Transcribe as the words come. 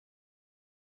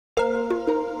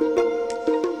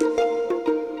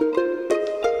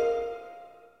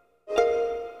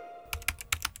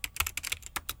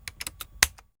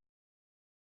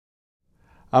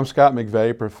I'm Scott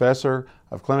McVeigh, Professor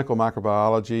of Clinical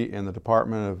Microbiology in the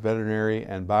Department of Veterinary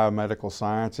and Biomedical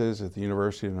Sciences at the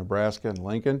University of Nebraska in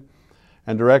Lincoln,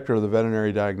 and Director of the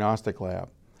Veterinary Diagnostic Lab.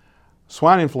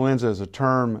 Swine influenza is a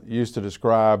term used to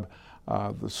describe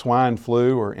the swine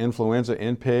flu or influenza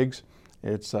in pigs.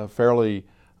 It's a fairly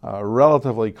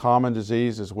relatively common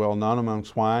disease, is well known among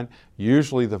swine.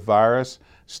 Usually the virus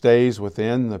stays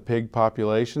within the pig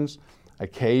populations.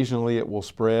 Occasionally it will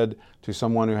spread to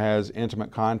someone who has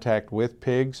intimate contact with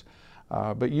pigs,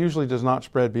 but usually does not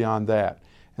spread beyond that.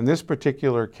 In this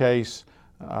particular case,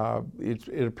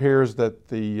 it appears that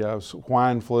the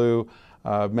swine flu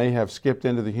may have skipped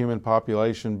into the human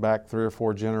population back 3 or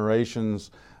 4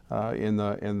 generations in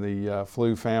the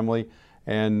flu family,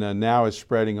 and now is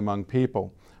spreading among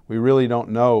people. We really don't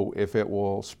know if it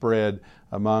will spread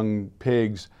among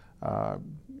pigs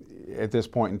at this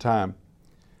point in time.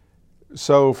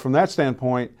 So from that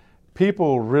standpoint,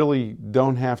 people really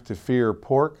don't have to fear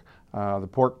pork. The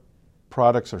pork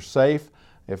products are safe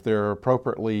if they're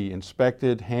appropriately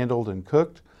inspected, handled, and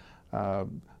cooked.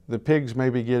 The pigs may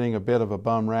be getting a bit of a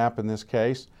bum rap in this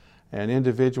case, and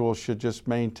individuals should just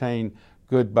maintain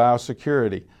good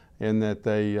biosecurity in that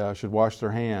they should wash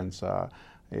their hands.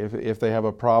 If they have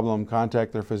a problem,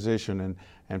 contact their physician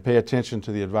and pay attention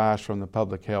to the advice from the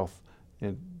public health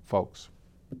folks.